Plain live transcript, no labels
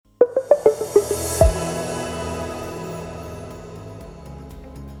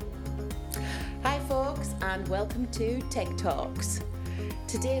and welcome to Tech Talks.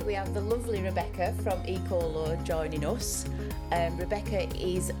 Today we have the lovely Rebecca from Ecolo joining us. Rebecca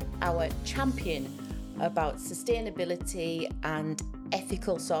is our champion about sustainability and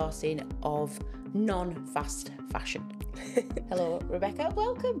ethical sourcing of non-fast fashion. Hello, Rebecca.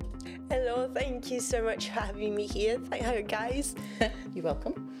 Welcome. Hello, thank you so much for having me here. Hi, guys. You're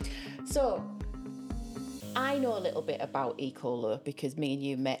welcome. So, I know a little bit about Ecolo because me and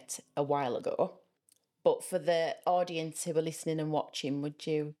you met a while ago. But for the audience who are listening and watching, would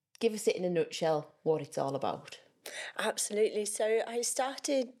you give us it in a nutshell what it's all about? Absolutely. So I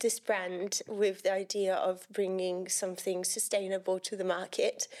started this brand with the idea of bringing something sustainable to the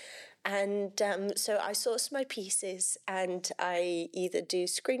market. And so I source my pieces and I either do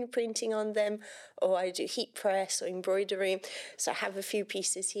screen printing on them or I do heat press or embroidery. So I have a few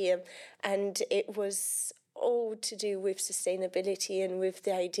pieces here, and it was all to do with sustainability and with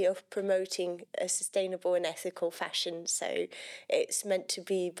the idea of promoting a sustainable and ethical fashion. So it's meant to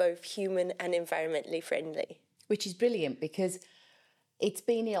be both human and environmentally friendly. Which is brilliant because it's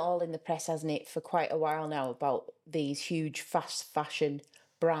been all in the press, hasn't it, for quite a while now about these huge fast fashion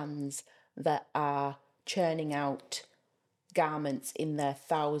brands that are churning out garments in their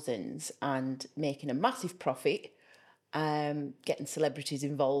thousands and making a massive profit, getting celebrities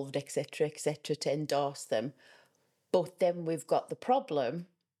involved, etc., to endorse them. But then we've got the problem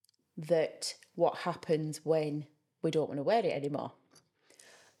that what happens when we don't want to wear it anymore.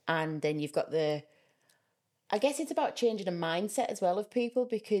 And then you've got I guess it's about changing a mindset as well of people,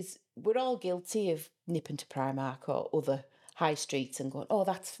 because we're all guilty of nipping to Primark or other high streets and going, oh,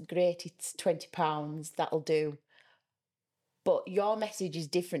 that's great, it's £20, that'll do. But your message is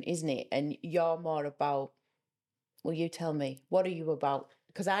different, isn't it? And you're more about, well, you tell me, what are you about?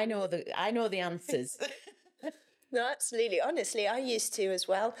 Because I know the answers. No, absolutely. Honestly, I used to as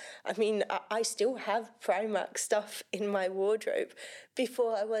well. I mean, I still have Primark stuff in my wardrobe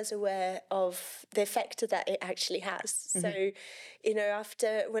before I was aware of the effect that it actually has. Mm-hmm.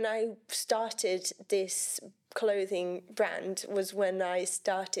 So, when I started this clothing brand was when I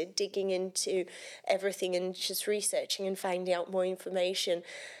started digging into everything and just researching and finding out more information.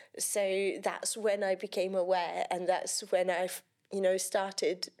 So that's when I became aware, and that's when I've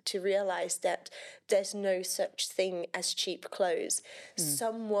started to realise that there's no such thing as cheap clothes.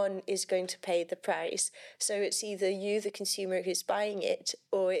 Someone is going to pay the price. So it's either you, the consumer, who's buying it,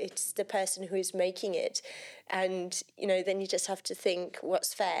 or it's the person who is making it. And, then you just have to think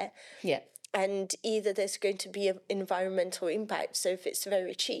what's fair. Yeah. And either there's going to be an environmental impact. So if it's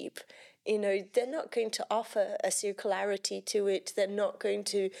very cheap, they're not going to offer a circularity to it. They're not going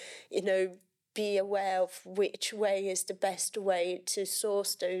to, be aware of which way is the best way to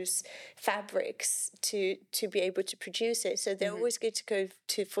source those fabrics to be able to produce it. So they're always going to go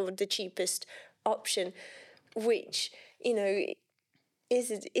for the cheapest option, which,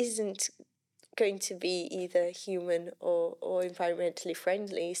 isn't going to be either human or environmentally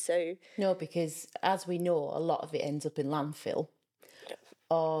friendly. So no, because as we know, a lot of it ends up in landfill.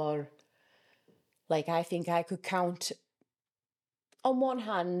 Or, I think I could count on one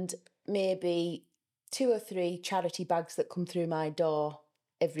hand maybe 2 or 3 charity bags that come through my door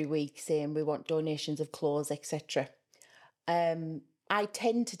every week saying we want donations of clothes, etc. I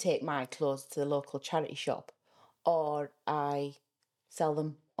tend to take my clothes to the local charity shop, or I sell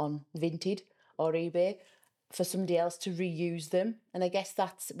them on Vinted or eBay for somebody else to reuse them. And I guess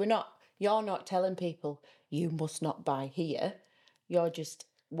you're not telling people you must not buy here. You're just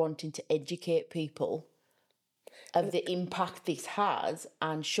wanting to educate people of the impact this has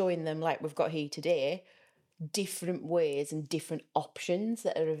and showing them, like we've got here today, different ways and different options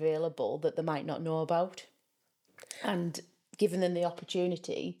that are available that they might not know about, and giving them the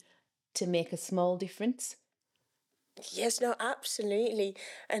opportunity to make a small difference. Yes, no, absolutely.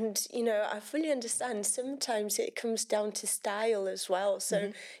 And, I fully understand sometimes it comes down to style as well.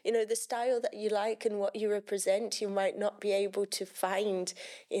 So, the style that you like and what you represent, you might not be able to find,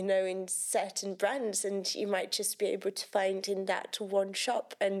 in certain brands, and you might just be able to find in that one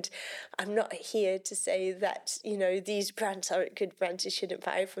shop. And I'm not here to say that, these brands aren't good brands, you shouldn't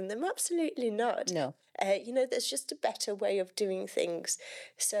buy from them. Absolutely not. No. There's just a better way of doing things.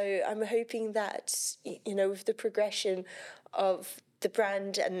 So I'm hoping that, with the progression of the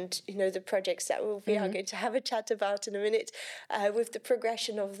brand and, the projects that we are going to have a chat about in a minute, with the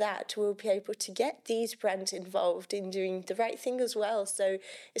progression of that, we'll be able to get these brands involved in doing the right thing as well. So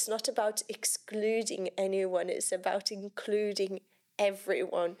it's not about excluding anyone, it's about including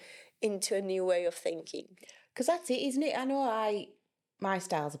everyone into a new way of thinking. Because that's it, isn't it? I know my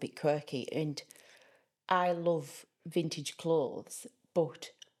style's a bit quirky and I love vintage clothes, but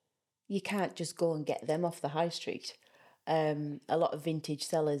you can't just go and get them off the high street. A lot of vintage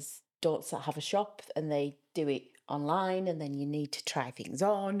sellers don't have a shop and they do it online, and then you need to try things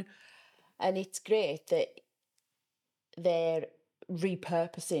on. And it's great that they're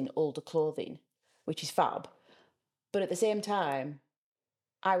repurposing older clothing, which is fab. But at the same time,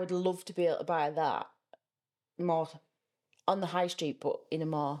 I would love to be able to buy that more on the high street, but in a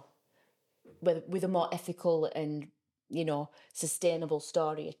more with a more ethical and, you know, sustainable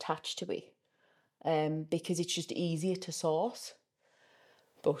story attached to it, because it's just easier to source.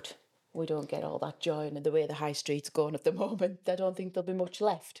 But we don't get all that joy, and the way the high street's going at the moment, I don't think there'll be much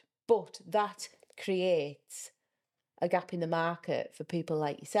left. But that creates a gap in the market for people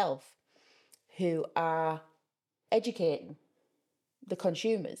like yourself who are educating the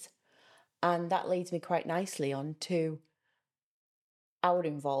consumers. And that leads me quite nicely on to our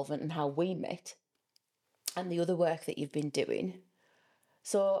involvement and how we met and the other work that you've been doing.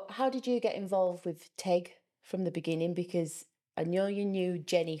 So how did you get involved with TEG from the beginning? Because I know you knew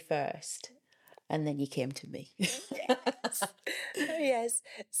Jenny first and then you came to me. Yes.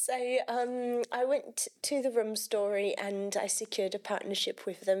 So I went to the Rum Story and I secured a partnership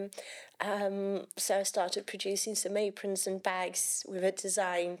with them. So I started producing some aprons and bags with a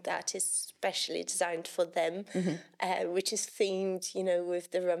design that is specially designed for them, which is themed, you know,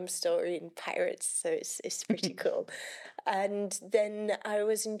 with the Rum Story and pirates. So it's pretty cool. And then I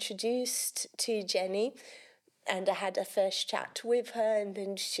was introduced to Jenny, and I had a first chat with her, and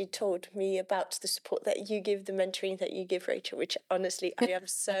then she told me about the support that you give, the mentoring that you give, Rachel, which honestly I am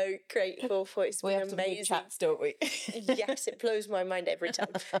so grateful for. It's been amazing. We have some chats, don't we? Yes, it blows my mind every time.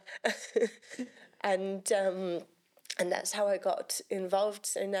 And that's how I got involved.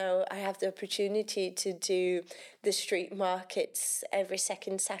 So now I have the opportunity to do the street markets every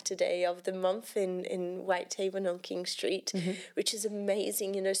second Saturday of the month in Whitehaven on King Street, which is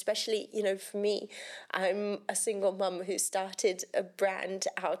amazing, you know, especially, you know, for me, I'm a single mum who started a brand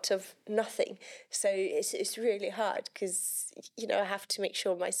out of nothing. So it's really hard because, you know, I have to make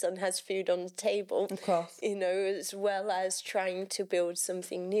sure my son has food on the table, of course, you know, as well as trying to build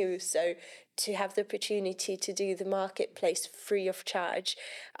something new. So to have the opportunity to do the marketplace free of charge,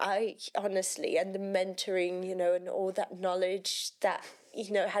 I honestly, and the mentoring, you know, and all that knowledge that,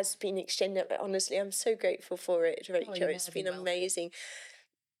 you know, has been exchanged, honestly, I'm so grateful for it, Rachel. It's been amazing.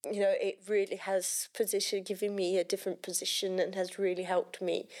 You know, it really has given me a different position and has really helped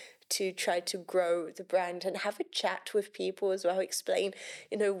me to try to grow the brand and have a chat with people as well, explain,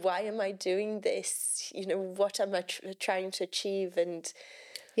 you know, why am I doing this? You know, what am I trying to achieve? And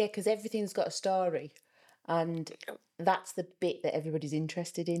yeah, because everything's got a story, and that's the bit that everybody's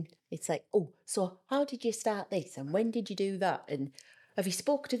interested in. It's like, oh, so how did you start this, and when did you do that, and have you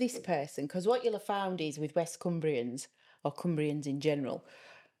spoke to this person? Because what you'll have found is with West Cumbrians, or Cumbrians in general,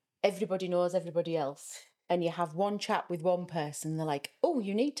 everybody knows everybody else, and you have one chat with one person, they're like, oh,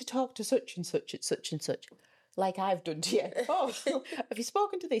 you need to talk to such and such at such and such, like I've done to you. Oh, have you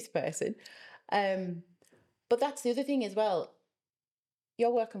spoken to this person? But that's the other thing as well. You're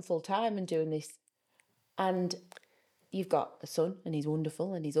working full time and doing this, and you've got a son and he's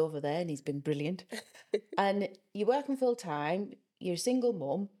wonderful and he's over there and he's been brilliant. And you're working full time, you're a single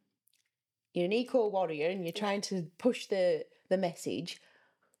mum, you're an eco warrior and you're trying to push the message,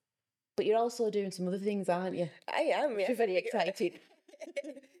 but you're also doing some other things, aren't you? I am, yeah. You're very excited.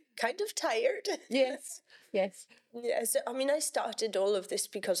 Kind of tired. Yes. Yeah, so I mean, I started all of this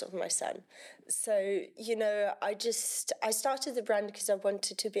because of my son. So, you know, I started the brand because I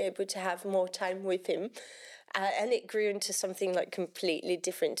wanted to be able to have more time with him. And it grew into something like completely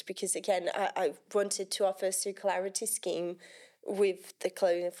different because, again, I wanted to offer a circularity scheme with the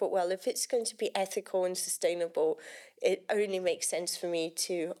clothing. I thought, well, if it's going to be ethical and sustainable, it only makes sense for me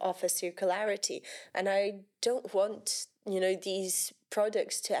to offer circularity. And I don't want, you know, these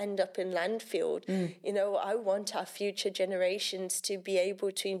products to end up in landfill. You know, I want our future generations to be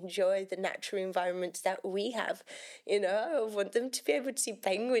able to enjoy the natural environments that we have. You know, I want them to be able to see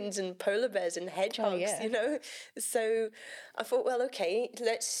penguins and polar bears and hedgehogs, you know. So I thought, well, okay,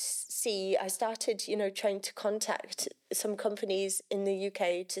 let's see. I started, you know, trying to contact some companies in the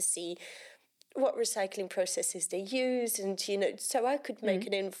UK to see what recycling processes they use, and, you know, so I could make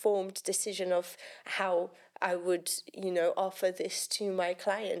an informed decision of how I would, you know, offer this to my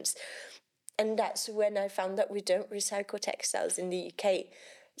clients. And that's when I found that we don't recycle textiles in the UK.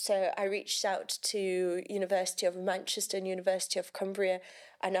 So I reached out to University of Manchester and University of Cumbria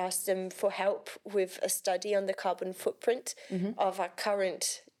and asked them for help with a study on the carbon footprint of our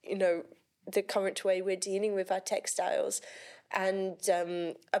current, you know, the current way we're dealing with our textiles. and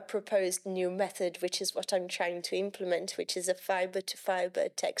a proposed new method, which is what I'm trying to implement, which is a fibre-to-fibre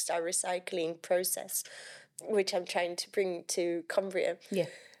textile recycling process, which I'm trying to bring to Cumbria. Yeah.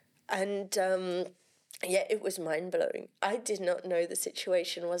 And it was mind-blowing. I did not know the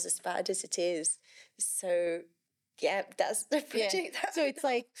situation was as bad as it is. So, yeah, that's the project. Yeah. So it's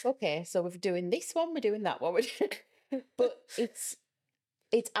like, okay, so we're doing this one, we're doing that one. But it's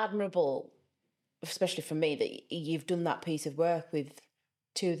admirable, especially for me, that you've done that piece of work with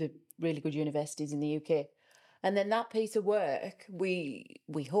two of the really good universities in the UK. And then that piece of work, we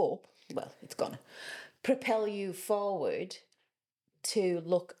hope, well, it's gonna propel you forward to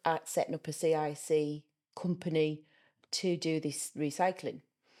look at setting up a CIC company to do this recycling.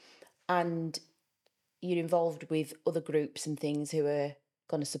 And you're involved with other groups and things who are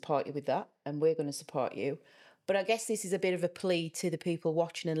going to support you with that, and we're going to support you. But I guess this is a bit of a plea to the people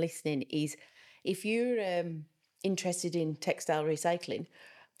watching and listening, is if you're interested in textile recycling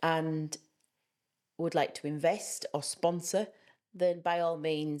and would like to invest or sponsor, then by all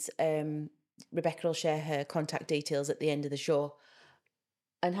means, Rebecca will share her contact details at the end of the show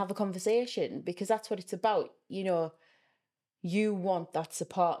and have a conversation, because that's what it's about. You know, you want that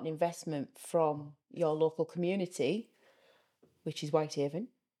support and investment from your local community, which is Whitehaven,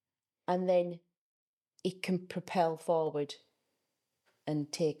 and then it can propel forward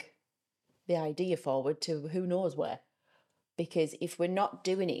and take the idea forward to who knows where. Because if we're not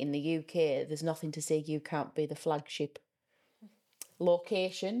doing it in the UK, there's nothing to say you can't be the flagship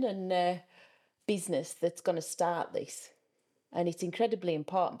location and business that's going to start this. And it's incredibly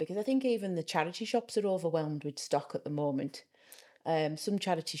important, because I think even the charity shops are overwhelmed with stock at the moment. Some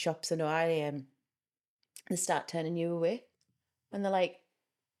charity shops, I know, they start turning you away, and they're like,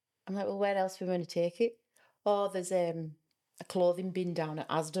 I'm like, well, where else are we going to take it? Oh, there's a clothing bin down at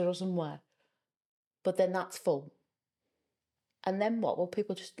Asda or somewhere, but then that's full. And then what? Well,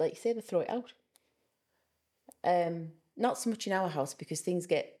 people just, like you say, they throw it out. Not so much in our house, because things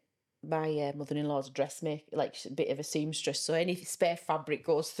get, my mother-in-law's a dressmaker, like she's a bit of a seamstress, so any spare fabric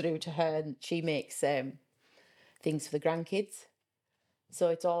goes through to her, and she makes things for the grandkids. So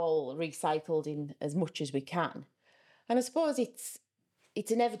it's all recycled in as much as we can. And I suppose it's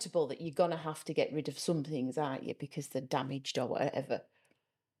inevitable that you're going to have to get rid of some things, aren't you, because they're damaged or whatever.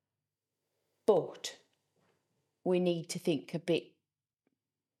 But we need to think a bit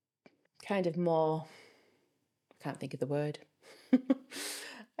kind of more, I can't think of the word.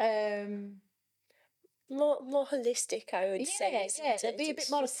 More holistic, I would say. Yeah, be a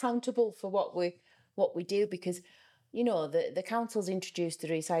bit more accountable for what we do, because, you know, the council's introduced the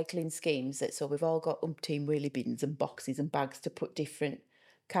recycling schemes, so we've all got umpteen wheelie bins and boxes and bags to put different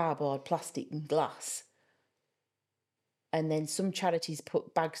cardboard, plastic and glass. And then some charities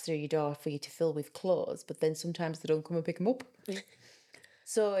put bags through your door for you to fill with clothes, but then sometimes they don't come and pick them up.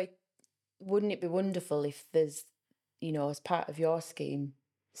 So wouldn't it be wonderful if there's, you know, as part of your scheme,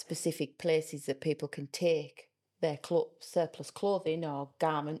 specific places that people can take their surplus clothing or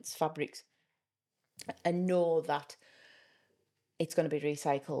garments, fabrics, and know that it's going to be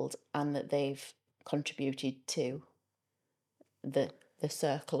recycled and that they've contributed to the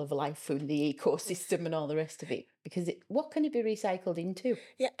circle of life and the ecosystem and all the rest of it. Because what can it be recycled into?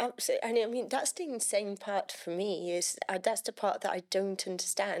 Yeah, absolutely. And I mean, that's the insane part for me, is that's the part that I don't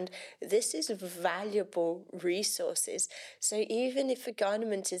understand. This is valuable resources. So even if a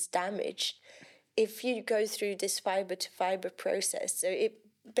garment is damaged, if you go through this fibre-to-fibre process, so it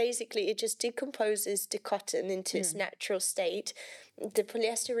just decomposes the cotton into its natural state, the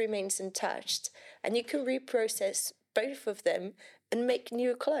polyester remains untouched, and you can reprocess both of them and make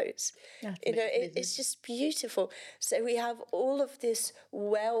new clothes. You know, it's just beautiful. So we have all of this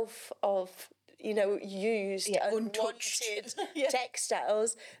wealth of, you know, used unwanted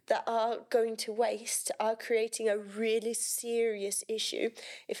textiles that are going to waste, are creating a really serious issue.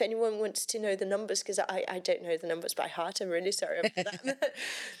 If anyone wants to know the numbers, because I don't know the numbers by heart, I'm really sorry about that.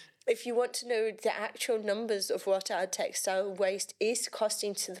 If you want to know the actual numbers of what our textile waste is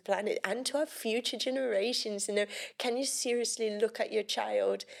costing to the planet and to our future generations, you know, can you seriously look at your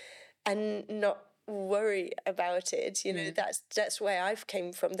child and not worry about it? You know, that's where I've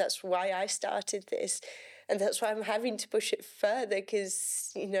came from. That's why I started this. And that's why I'm having to push it further,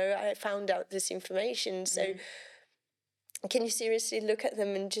 because, you know, I found out this information. So can you seriously look at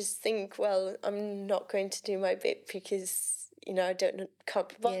them and just think, well, I'm not going to do my bit because, you know, can't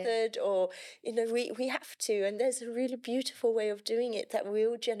be bothered, or, you know, we have to. And there's a really beautiful way of doing it that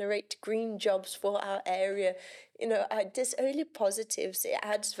will generate green jobs for our area. You know, there's only positives. It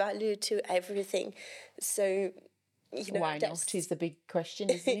adds value to everything. So, you know, why not is the big question,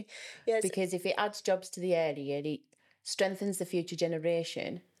 isn't it? Yes. Because if it adds jobs to the area, strengthens the future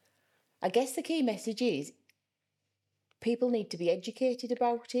generation. I guess the key message is people need to be educated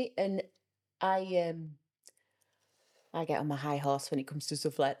about it, and I get on my high horse when it comes to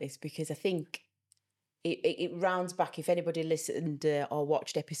stuff like this, because I think it rounds back. If anybody listened or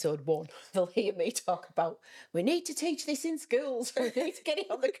watched episode 1, they'll hear me talk about, we need to teach this in schools, we need to get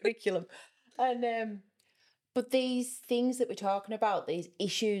it on the curriculum. And but these things that we're talking about, these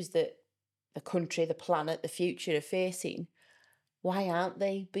issues that the country, the planet, the future are facing, why aren't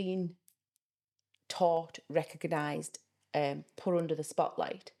they being taught, recognised, put under the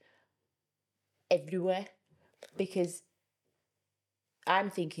spotlight everywhere? Because I'm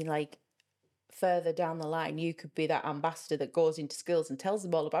thinking, like, further down the line, you could be that ambassador that goes into schools and tells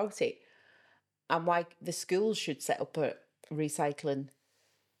them all about it. And why the schools should set up a recycling,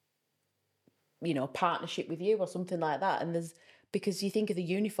 partnership with you or something like that. And because you think of the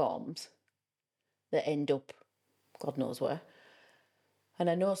uniforms that end up God knows where. And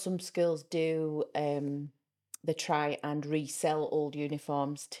I know some schools do, they try and resell old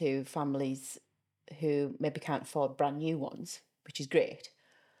uniforms to families who maybe can't afford brand new ones, which is great.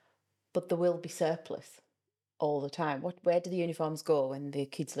 But there will be surplus all the time. Where do the uniforms go when the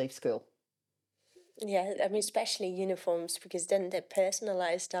kids leave school? Yeah, I mean, especially uniforms, because then they're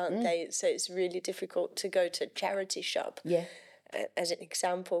personalised, aren't they? So it's really difficult to go to a charity shop. Yeah. As an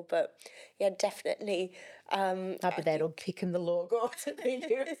example, but yeah, definitely. I'd be there unpicking the logo to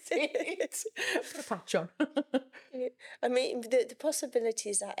use it. Put a patch on. I mean, the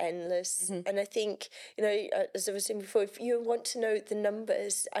possibilities are endless. And I think, as I was saying before, if you want to know the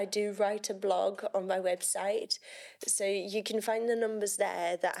numbers, I do write a blog on my website. So you can find the numbers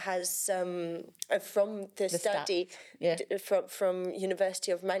there that has from the study from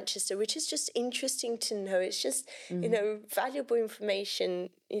University of Manchester, which is just interesting to know. It's just, valuable information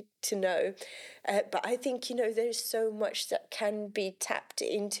to know. But I think, there's so much that can be tapped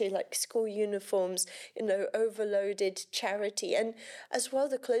into, like school uniforms, overloaded charity, and as well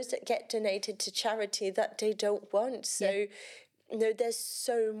the clothes that get donated to charity that they don't want. So there's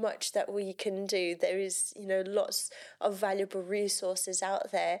so much that we can do. There is, lots of valuable resources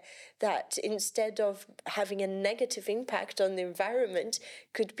out there that, instead of having a negative impact on the environment,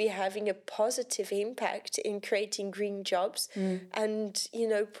 could be having a positive impact in creating green jobs and,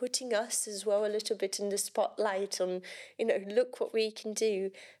 putting us as well a little bit in the spotlight on, look what we can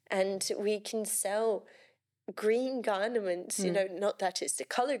do, and we can sell green garments, not that it's the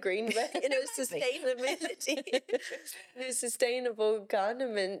colour green, but, sustainability, sustainable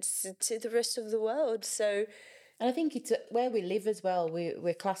garments to the rest of the world. So, and I think it's where we live as well.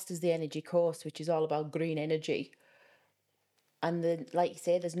 We're classed as the energy coast, which is all about green energy. And like you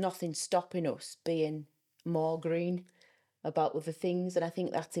say, there's nothing stopping us being more green about other things. And I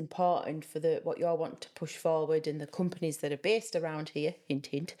think that's important for what you all want to push forward, and the companies that are based around here, hint,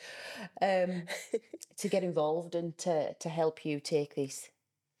 hint, to get involved and to help you take this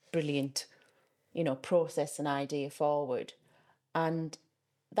brilliant, process and idea forward. And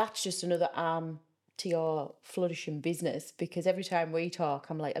that's just another arm to your flourishing business, because every time we talk,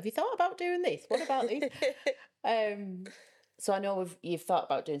 I'm like, have you thought about doing this? What about this? So I know you've thought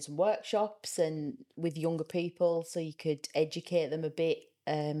about doing some workshops and with younger people, so you could educate them a bit,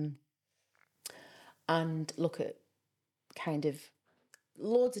 and look at kind of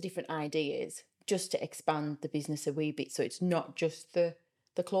loads of different ideas just to expand the business a wee bit, so it's not just the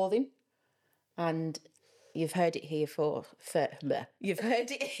clothing. And you've heard it here you've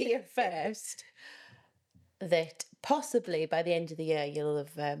heard it here first, that possibly by the end of the year you'll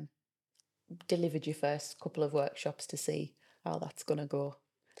have delivered your first couple of workshops to see how that's going to go.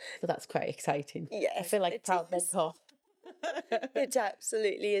 So that's quite exciting. Yeah, I feel like a proud mentor. It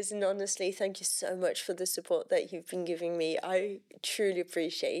absolutely is, and honestly, thank you so much for the support that you've been giving me. I truly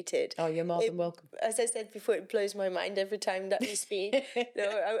appreciate it. Oh, you're more than welcome. As I said before, it blows my mind every time that we speak.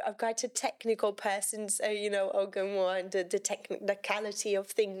 I'm quite a technical person, so I'll go more into the technicality of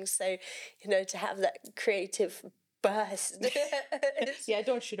things. So to have that creative burst. Yeah,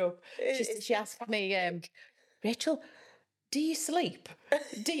 don't shut up. She asked me, Rachel, do you sleep?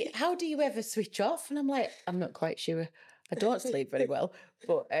 How do you ever switch off? And I'm like, I'm not quite sure. I don't sleep very well,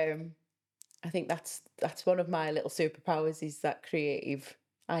 but I think that's one of my little superpowers, is that creative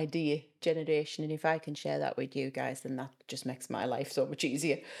idea generation. And if I can share that with you guys, then that just makes my life so much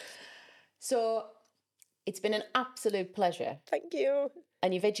easier. So it's been an absolute pleasure. Thank you.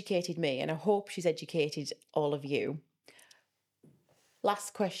 And you've educated me, and I hope she's educated all of you.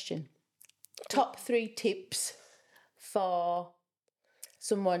 Last question. Top 3 tips for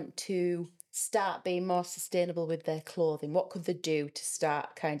someone to start being more sustainable with their clothing. What could they do to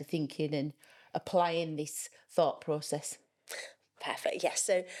start kind of thinking and applying this thought process? Perfect. Yes.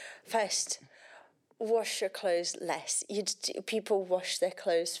 So first, wash your clothes less. People wash their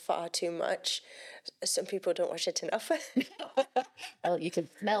clothes far too much. Some people don't wash it enough. Well, you can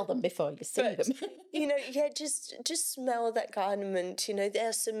smell them before you see them. Just smell that garment.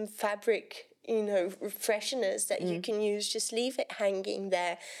 There's some fabric, fresheners that you can use. Just leave it hanging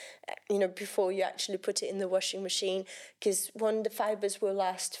there, before you actually put it in the washing machine, because the fibres will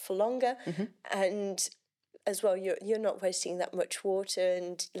last for longer, and as well, you're not wasting that much water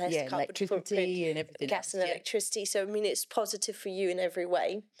and less carbon electricity and everything. Gas and electricity. So, it's positive for you in every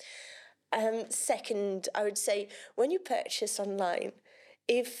way. Second, I would say when you purchase online,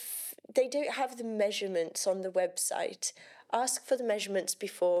 if they don't have the measurements on the website, ask for the measurements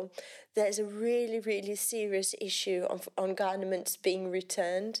before. There's a really, really serious issue on garments being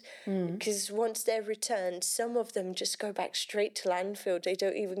returned, because once they're returned, some of them just go back straight to landfill. They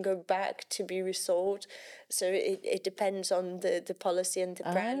don't even go back to be resold. So it depends on the policy and the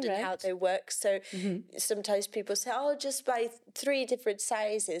brand and how they work. So sometimes people say, "I'll just buy 3 different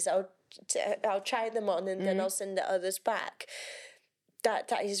sizes. I'll try them on and then I'll send the others back."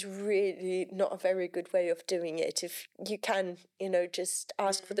 That is really not a very good way of doing it. If you can, just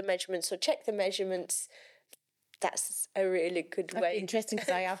ask for the measurements or check the measurements, that's a really good way. Interesting,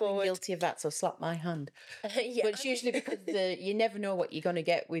 because I have been guilty of that, so slap my hand. But it's usually because you never know what you're going to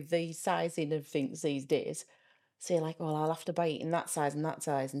get with the sizing of things these days. So you're like, well, I'll have to buy it in that size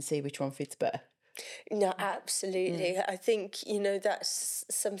and see which one fits better. No, absolutely. I think, that's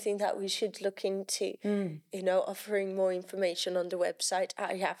something that we should look into, offering more information on the website.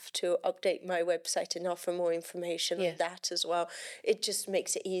 I have to update my website and offer more information on that as well. It just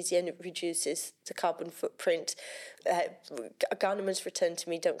makes it easier and it reduces the carbon footprint. Garments returned to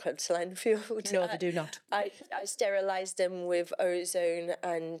me don't go to landfill. No, they do not. I sterilise them with ozone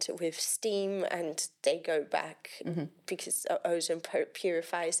and with steam, and they go back because ozone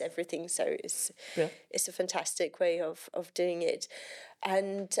purifies everything. So it's a fantastic way of doing it.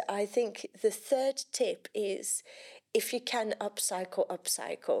 And I think the third tip is, if you can upcycle.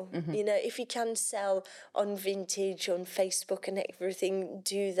 If you can sell on Vintage, on Facebook and everything,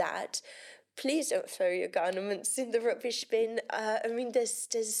 do that. Please don't throw your garments in the rubbish bin.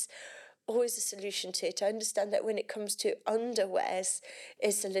 There's always a solution to it. I understand that when it comes to underwears,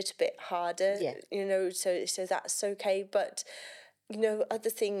 it's a little bit harder, so that's okay. But, other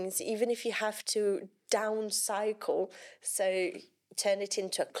things, even if you have to downcycle, so turn it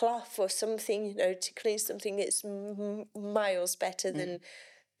into a cloth or something, to clean something, it's miles better than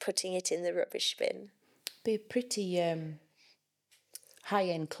putting it in the rubbish bin. Be pretty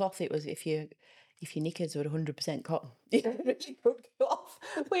high-end cloth it was if your knickers were 100% cotton. Really good cloth.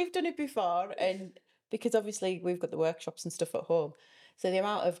 We've done it before, and because obviously we've got the workshops and stuff at home, so the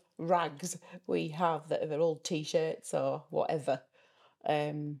amount of rags we have that are old t-shirts or whatever,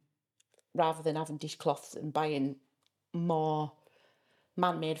 rather than having dishcloths and buying more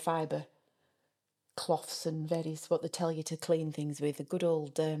man-made fibre cloths and various what they tell you to clean things with, a good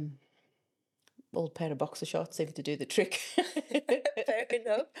old pair of boxer shorts seem to do the trick. Fair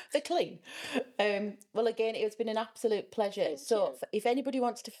enough. They're clean. Well, again, it's been an absolute pleasure. If anybody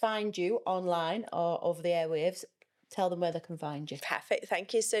wants to find you online or over the airwaves, tell them where they can find you. Perfect,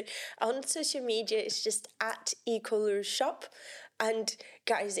 thank you. So on social media, it's just at eColour Shop. And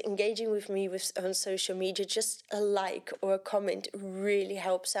guys, engaging with me on social media, just a like or a comment really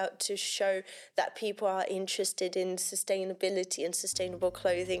helps out to show that people are interested in sustainability and sustainable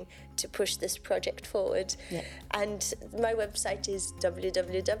clothing to push this project forward. Yeah. And my website is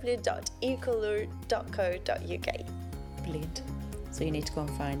www.eColour.co.uk. Brilliant. So you need to go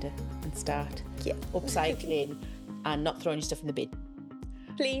and find her and start upcycling and not throwing your stuff in the bin.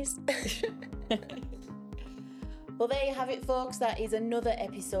 Please. Well, there you have it, folks. That is another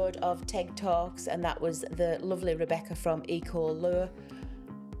episode of Teg Talks, and that was the lovely Rebecca from eColour.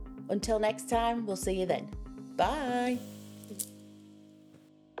 Until next time, we'll see you then. Bye.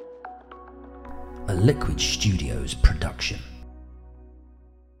 A Liquid Studios production.